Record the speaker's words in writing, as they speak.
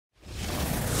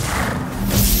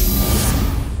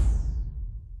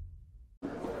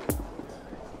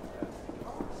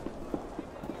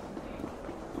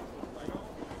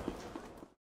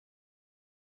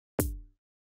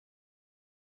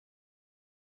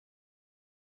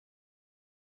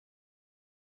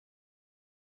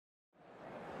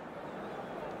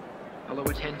Hello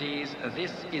attendees,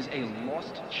 this is a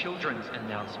lost children's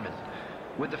announcement.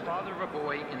 Would the father of a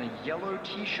boy in a yellow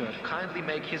t-shirt kindly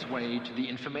make his way to the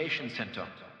information center?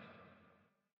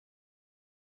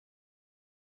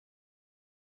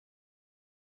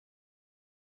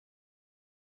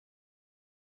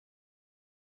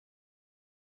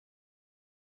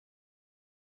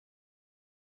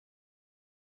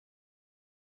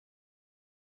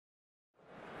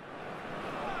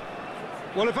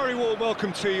 Well, a very warm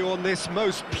welcome to you on this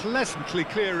most pleasantly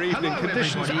clear evening. Hello,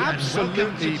 Conditions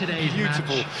absolutely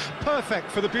beautiful. Match. Perfect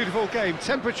for the beautiful game.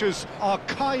 Temperatures are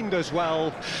kind as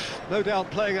well. No doubt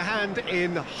playing a hand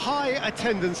in high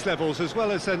attendance levels as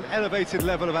well as an elevated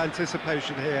level of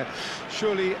anticipation here.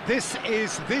 Surely this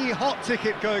is the hot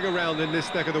ticket going around in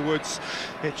this neck of the woods.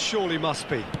 It surely must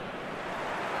be.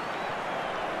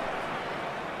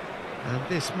 And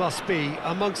this must be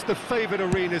amongst the favoured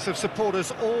arenas of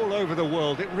supporters all over the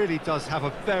world. It really does have a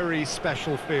very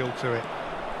special feel to it.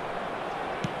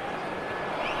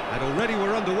 And already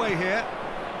we're underway here.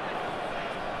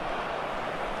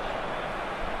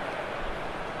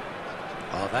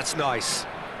 Oh, that's nice.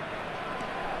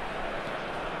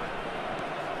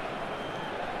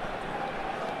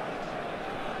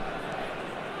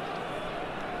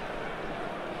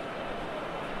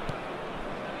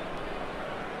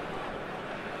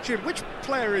 Jim, which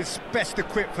player is best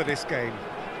equipped for this game?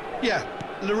 Yeah,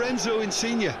 Lorenzo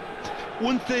Insigne.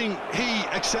 One thing he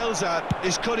excels at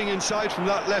is cutting inside from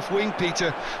that left wing,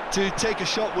 Peter, to take a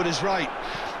shot with his right.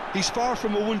 He's far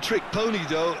from a one-trick pony,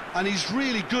 though, and he's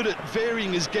really good at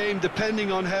varying his game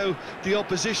depending on how the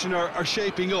opposition are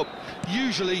shaping up.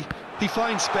 Usually, he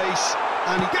finds space,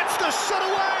 and he Gets the shot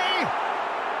away!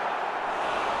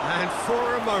 And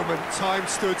for a moment, time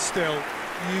stood still.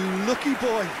 You lucky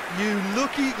boy, you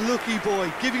lucky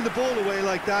boy. Giving the ball away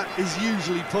like that is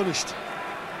usually punished.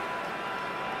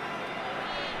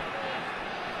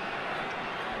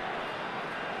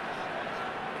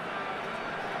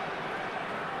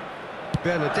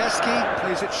 Bernardeschi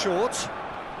plays it short.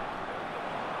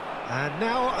 And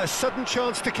now a sudden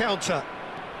chance to counter.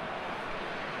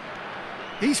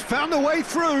 He's found a way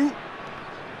through.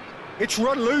 It's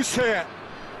run loose here.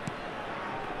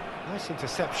 Nice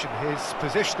interception. His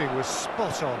positioning was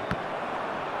spot on.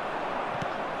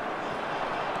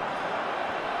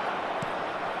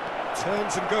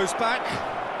 Turns and goes back.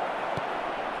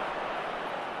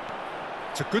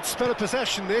 It's a good spell of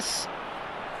possession, this.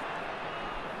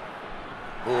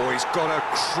 Oh, he's got a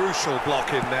crucial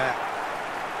block in there.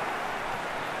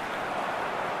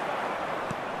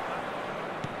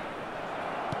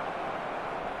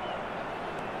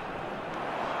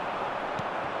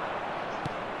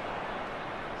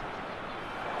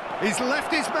 He's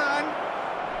left his man.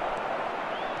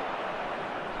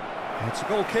 It's a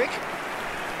goal kick.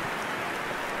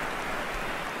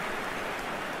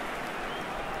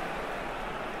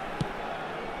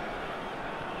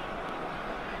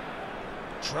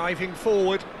 Driving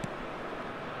forward.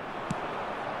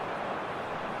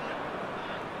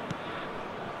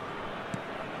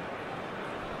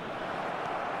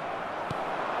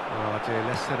 Oh dear,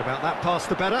 less said about that pass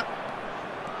the better.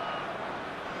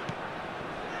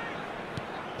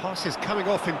 Pass is coming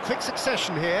off in quick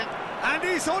succession here, and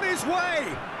he's on his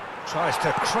way! Tries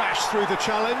to crash through the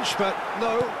challenge, but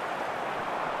no.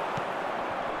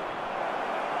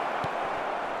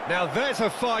 Now there's a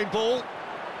fine ball.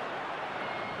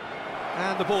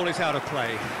 And the ball is out of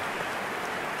play.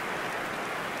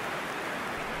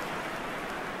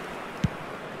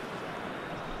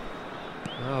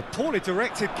 A poorly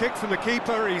directed kick from the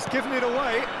keeper, he's given it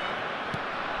away.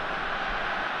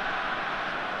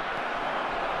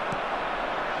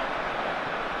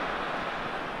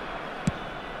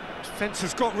 Defence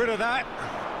has got rid of that.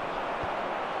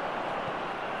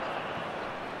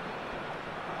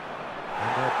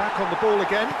 And they're back on the ball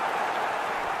again.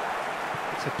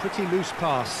 It's a pretty loose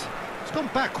pass. It's gone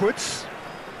backwards.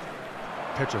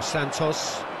 Pedro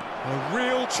Santos. A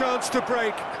real chance to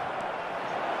break.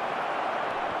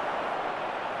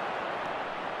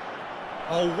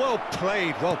 Oh, well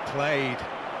played, well played.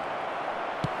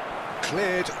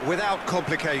 Cleared without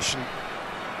complication.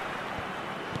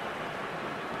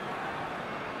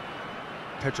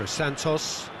 Pedro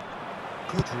Santos.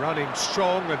 Good running,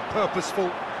 strong and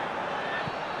purposeful.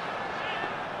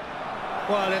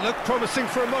 Well, it looked promising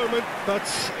for a moment, but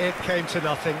it came to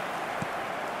nothing.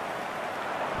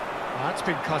 That's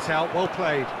been cut out, well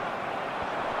played.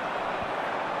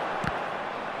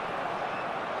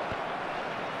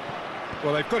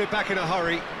 Well, they've got it back in a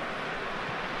hurry.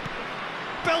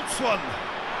 Belts one!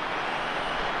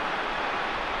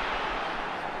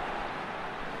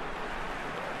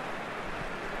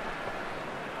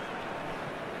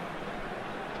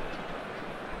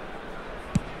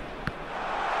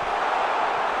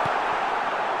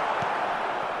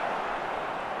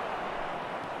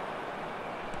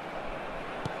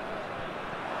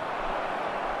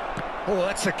 Oh,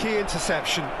 that's a key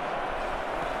interception.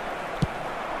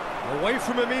 Away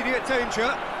from immediate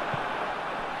danger.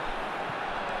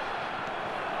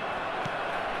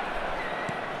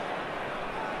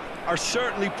 Are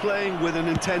certainly playing with an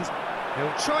intense...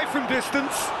 He'll try from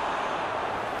distance.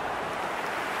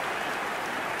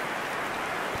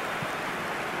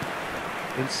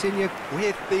 Insigne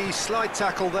with the slide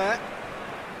tackle there.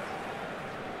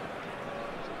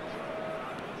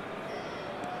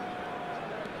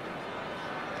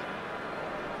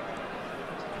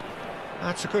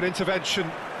 That's a good intervention.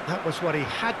 That was what he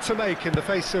had to make in the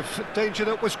face of danger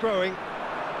that was growing.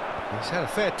 He's had a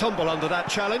fair tumble under that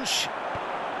challenge.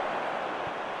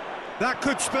 That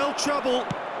could spell trouble.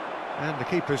 And the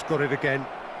keeper's got it again.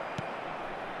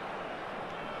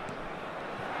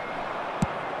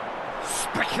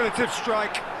 Speculative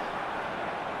strike.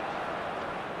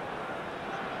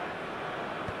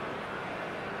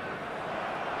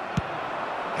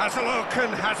 Has a look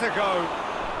and has a go.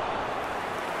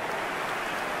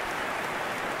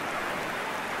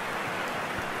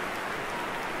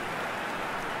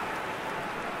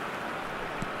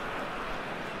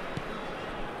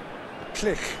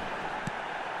 Click.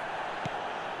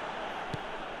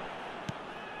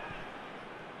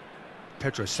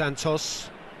 Pedro Santos.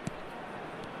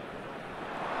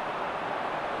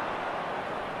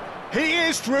 He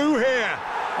is through here.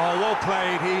 Oh, well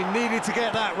played. He needed to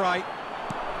get that right.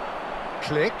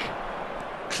 Click.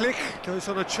 Click. Goes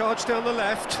on a charge down the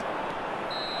left.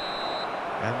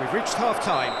 And we've reached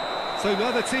half-time. So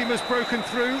neither team has broken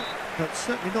through, but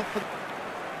certainly not for...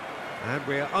 And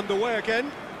we're underway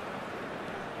again.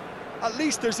 At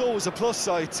least there's always a plus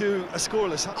side to a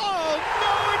scoreless... Oh,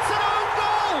 no, it's an own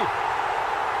goal!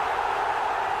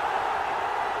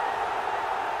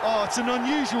 Oh, it's an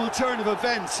unusual turn of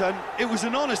events, and it was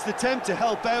an honest attempt to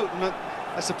help out, and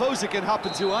I suppose it can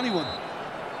happen to anyone.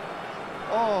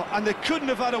 Oh, and they couldn't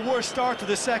have had a worse start to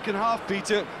the second half,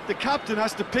 Peter. The captain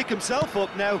has to pick himself up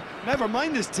now, never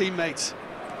mind his teammates.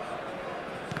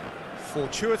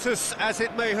 Fortuitous as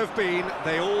it may have been,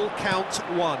 they all count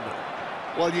one.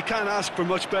 Well, you can't ask for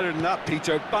much better than that,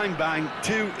 Peter. Bang, bang,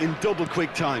 two in double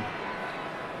quick time.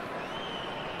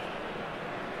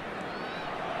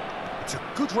 It's a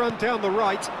good run down the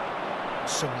right.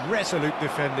 Some resolute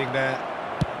defending there.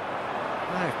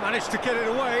 They've managed to get it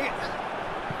away.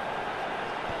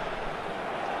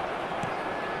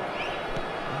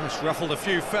 It's ruffled a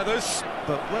few feathers,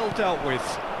 but well dealt with.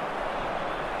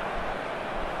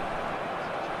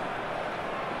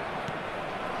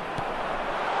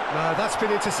 No, that's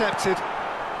been intercepted.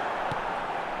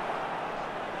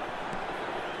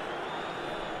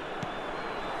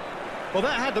 Well,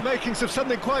 that had the makings of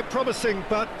something quite promising,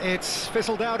 but it's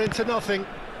fizzled out into nothing.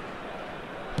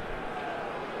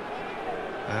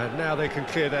 And now they can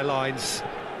clear their lines.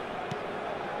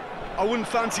 I wouldn't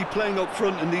fancy playing up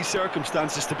front in these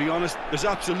circumstances, to be honest. There's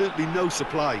absolutely no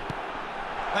supply.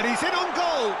 And he's in on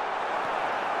goal!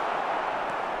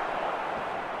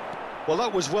 Well,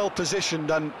 that was well positioned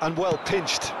and well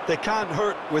pinched. They can't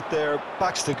hurt with their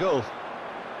backs to goal.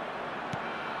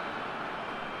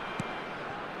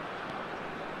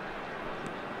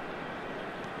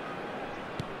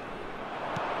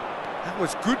 That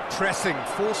was good pressing,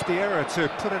 forced the error to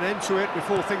put an end to it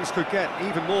before things could get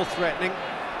even more threatening.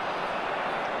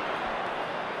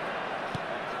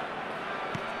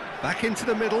 Back into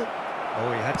the middle. Oh,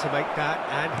 he had to make that,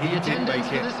 and he did make it. The attendance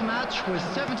for this match was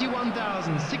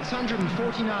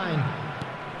 71,649.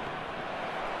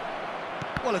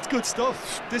 Well, it's good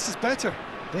stuff. This is better.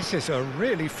 This is a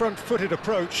really front-footed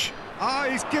approach. Ah,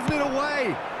 he's given it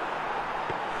away.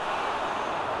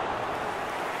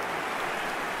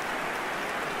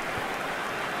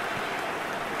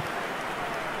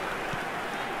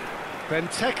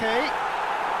 Benteke.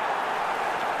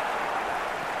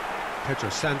 Pedro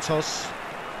Santos.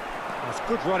 That's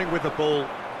good running with the ball.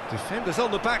 Defenders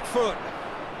on the back foot.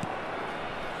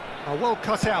 Oh, well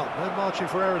cut out. No margin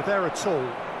for error there at all.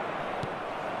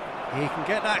 He can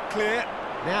get that clear.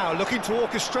 Now looking to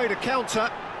orchestrate a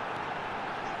counter.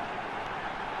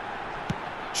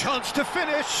 Chance to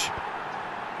finish.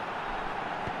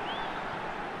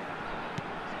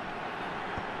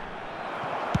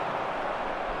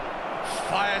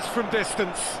 Fires from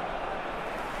distance.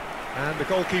 And the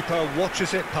goalkeeper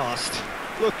watches it past.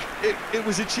 Look, it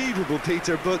was achievable,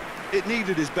 Peter, but it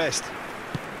needed his best.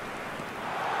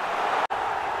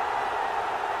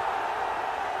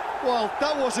 Well,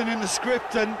 that wasn't in the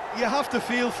script, and you have to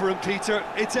feel for him, Peter.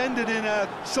 It's ended in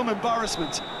some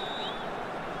embarrassment.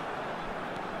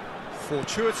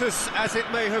 Fortuitous as it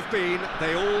may have been,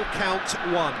 they all count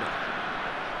one.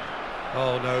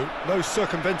 Oh no, no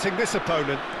circumventing this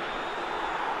opponent.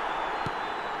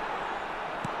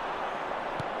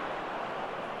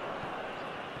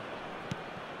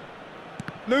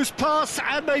 Loose pass,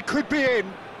 and they could be in.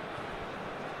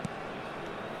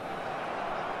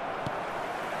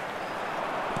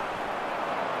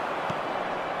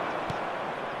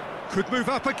 Could move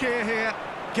up a gear here.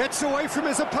 Gets away from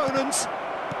his opponent.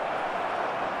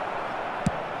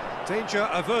 Danger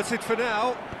averted for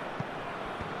now.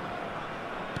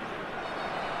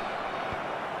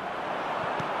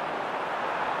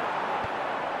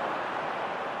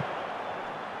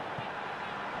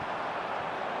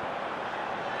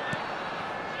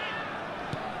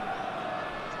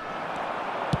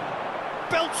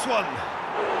 Belts one.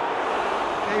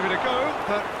 Gave it a go,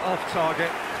 but off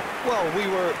target. Well, we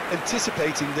were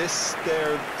anticipating this.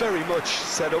 They're very much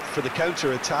set up for the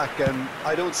counter-attack, and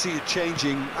I don't see it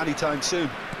changing anytime soon.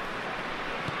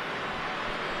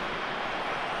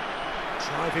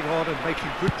 Driving on and making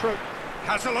good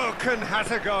has a look and has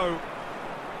a go.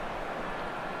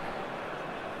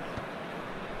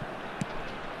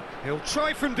 He'll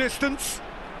try from distance.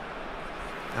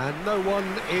 And no one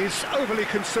is overly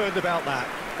concerned about that.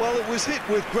 Well, it was hit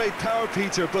with great power,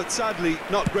 Peter, but sadly,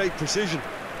 not great precision.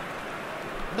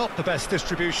 Not the best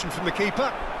distribution from the keeper.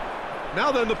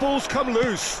 Now then, the ball's come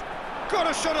loose.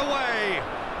 Got a shot away!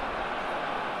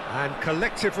 And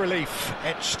collective relief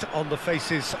etched on the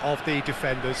faces of the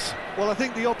defenders. Well, I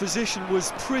think the opposition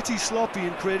was pretty sloppy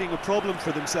in creating a problem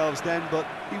for themselves then, but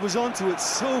he was onto it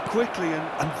so quickly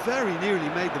and very nearly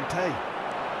made them pay.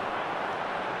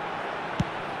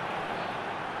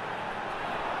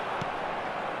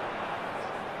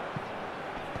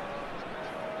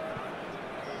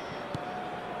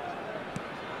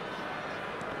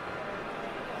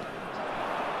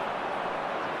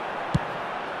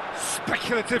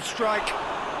 Speculative strike.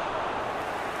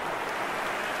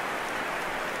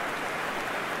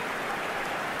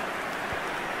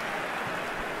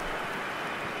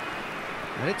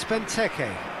 And it's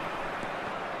Benteke.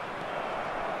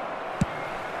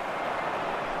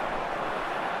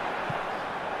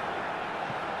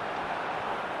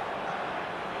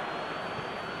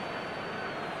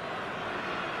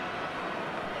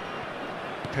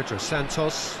 Pedro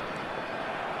Santos.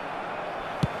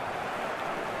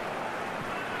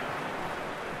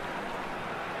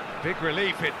 Big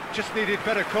relief, it just needed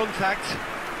better contact.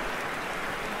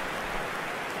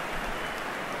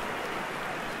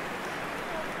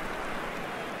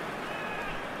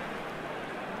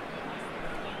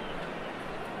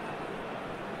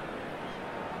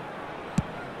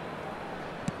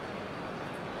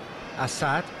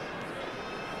 Assad.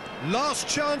 Last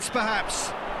chance,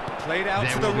 perhaps. Played out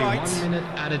to the right. 1 minute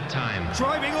added time.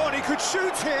 Driving on, he could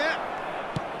shoot here.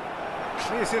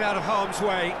 Clears it out of harm's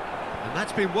way. And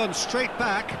that's been won straight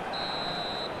back.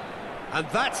 And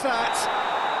that's that.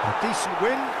 A decent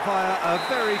win via a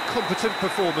very competent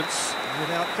performance.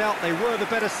 Without doubt, they were the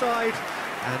better side,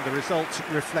 and the result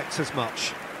reflects as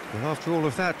much. Well, after all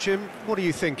of that, Jim, what are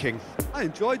you thinking? I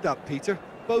enjoyed that, Peter.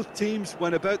 Both teams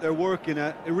went about their work in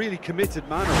a really committed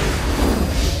manner.